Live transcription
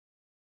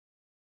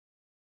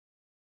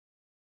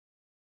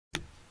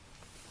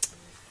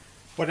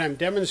What I'm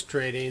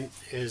demonstrating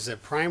is a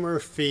primer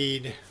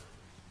feed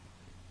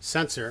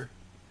sensor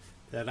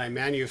that I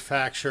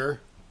manufacture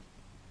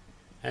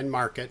and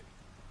market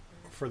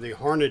for the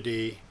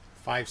Hornady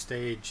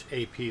 5-stage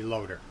AP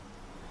loader.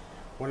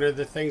 One of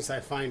the things I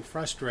find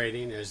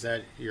frustrating is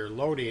that you're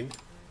loading,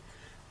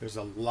 there's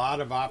a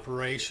lot of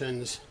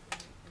operations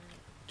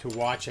to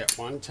watch at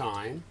one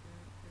time,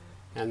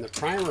 and the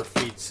primer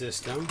feed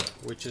system,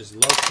 which is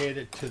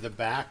located to the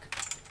back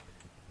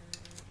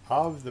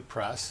of the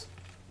press,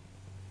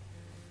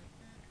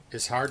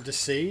 is hard to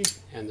see,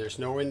 and there's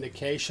no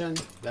indication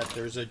that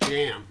there's a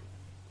jam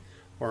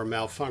or a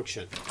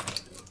malfunction.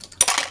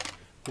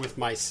 With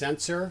my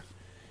sensor,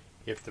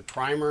 if the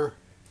primer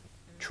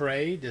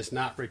tray does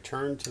not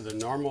return to the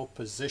normal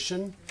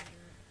position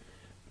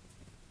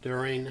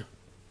during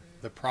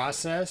the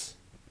process,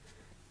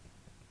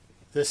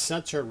 this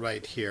sensor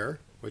right here,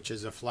 which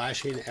is a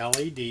flashing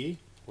LED,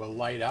 will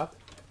light up,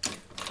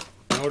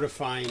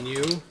 notifying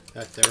you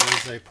that there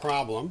is a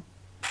problem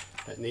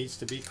that needs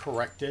to be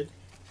corrected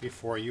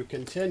before you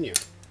continue.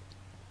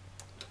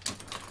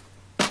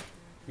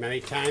 Many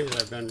times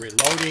I've been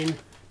reloading.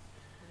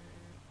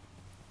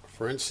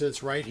 For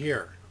instance, right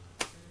here,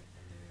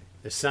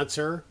 the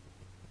sensor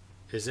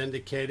is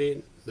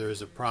indicating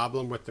there's a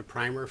problem with the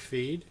primer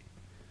feed.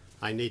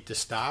 I need to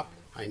stop.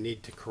 I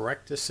need to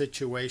correct the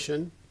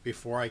situation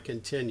before I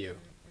continue.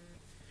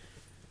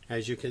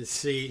 As you can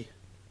see,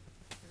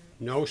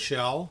 no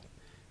shell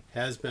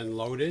has been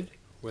loaded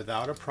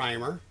without a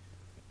primer.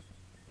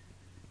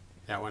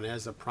 That one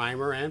has a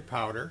primer and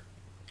powder,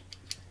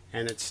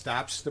 and it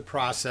stops the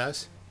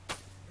process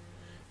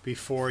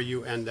before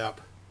you end up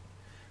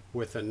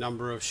with a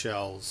number of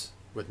shells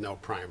with no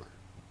primer.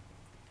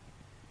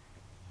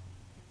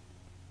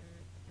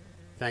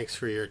 Thanks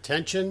for your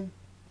attention,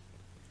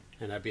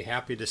 and I'd be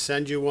happy to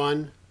send you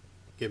one.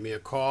 Give me a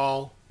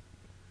call,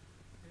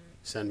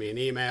 send me an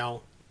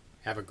email.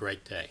 Have a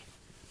great day.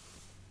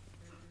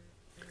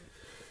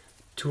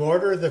 To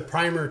order the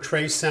primer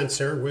tray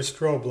sensor with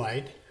strobe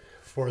light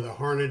for the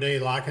Hornady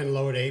Lock and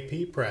Load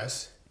AP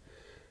press,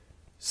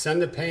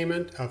 send a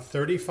payment of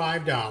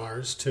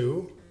 $35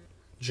 to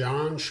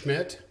John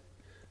Schmidt,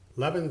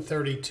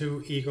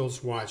 1132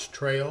 Eagles Watch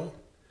Trail,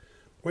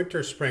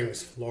 Winter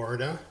Springs,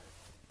 Florida,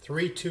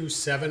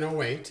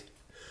 32708,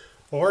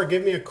 or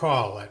give me a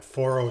call at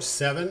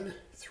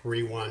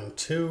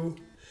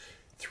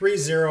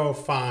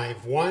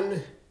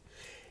 407-312-3051.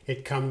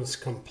 It comes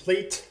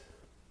complete.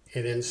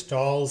 It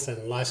installs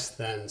in less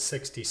than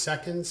 60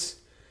 seconds.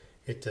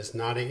 It does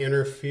not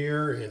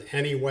interfere in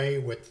any way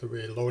with the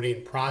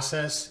reloading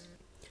process,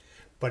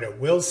 but it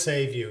will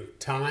save you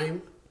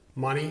time,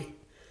 money,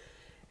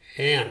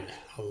 and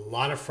a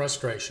lot of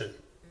frustration.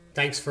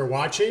 Thanks for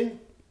watching.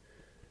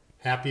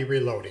 Happy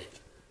reloading.